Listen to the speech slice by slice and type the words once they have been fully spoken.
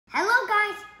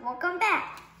welcome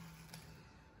back.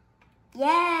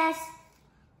 Yes,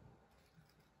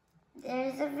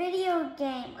 there's a video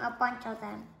game, a bunch of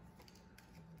them.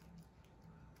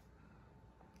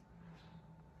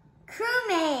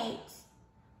 Crewmates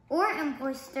or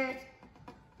imposters.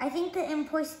 I think the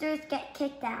imposters get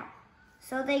kicked out.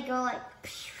 So they go like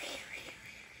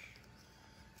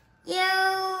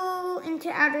yo into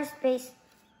outer space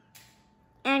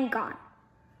and gone.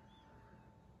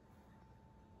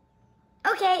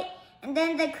 Okay, and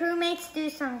then the crewmates do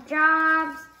some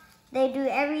jobs. They do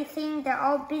everything. They're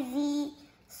all busy.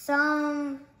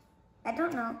 Some, I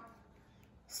don't know.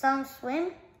 Some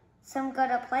swim. Some go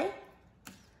to play.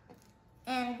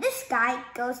 And this guy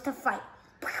goes to fight.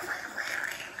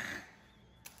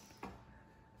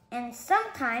 And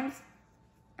sometimes,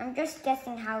 I'm just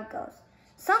guessing how it goes.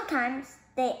 Sometimes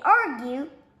they argue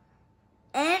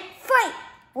and fight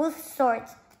with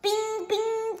swords. Bing,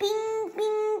 bing, bing,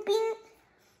 bing, bing.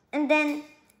 And then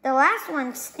the last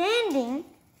one standing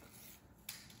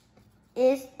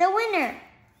is the winner.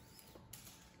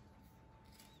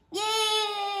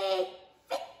 Yay!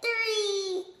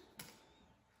 Victory!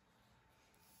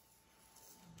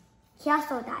 He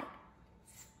also died.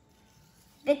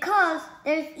 Because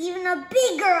there's even a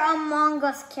bigger Among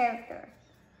Us character.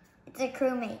 It's a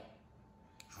crewmate.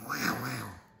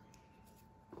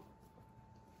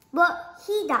 But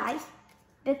he dies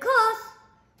because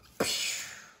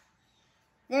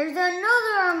there's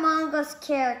another Among Us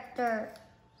character.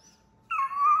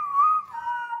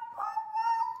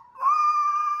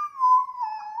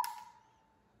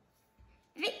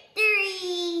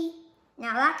 Victory!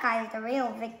 Now that guy is the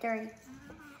real victory.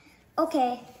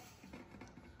 Okay.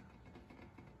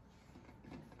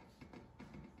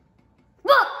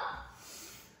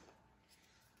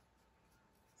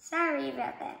 Sorry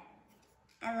about that.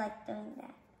 I like doing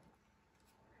that.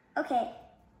 Okay,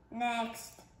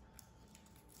 next.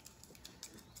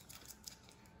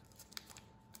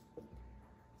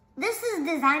 This is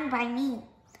designed by me.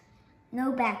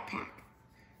 No backpack.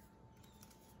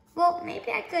 Well,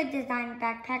 maybe I could design a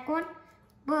backpack one,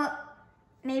 but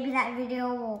maybe that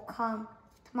video will come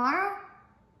tomorrow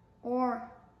or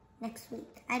next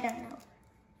week. I don't know.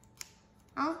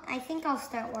 I think I'll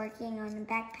start working on a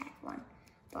backpack one.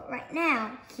 But right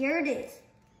now, here it is.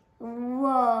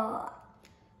 Whoa.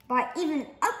 But I even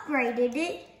upgraded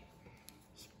it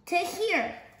to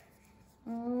here.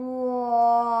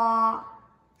 Whoa.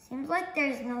 Seems like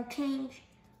there's no change.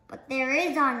 But there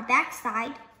is on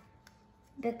backside.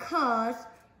 Because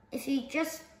if you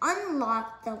just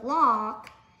unlock the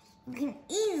lock, you can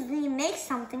easily make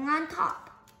something on top.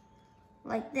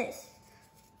 Like this.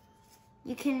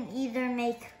 You can either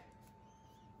make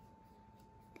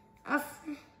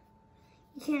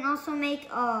you can also make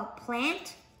a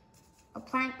plant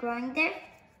growing there,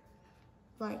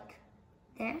 like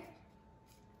there.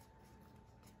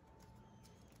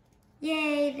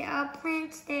 Yay, there are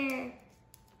plants there.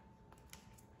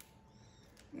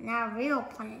 Now real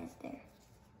plants there.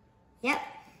 Yep,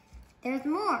 there's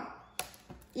more.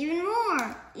 Even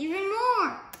more, even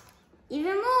more,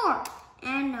 even more,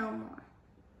 and no more.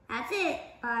 That's it,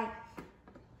 bye.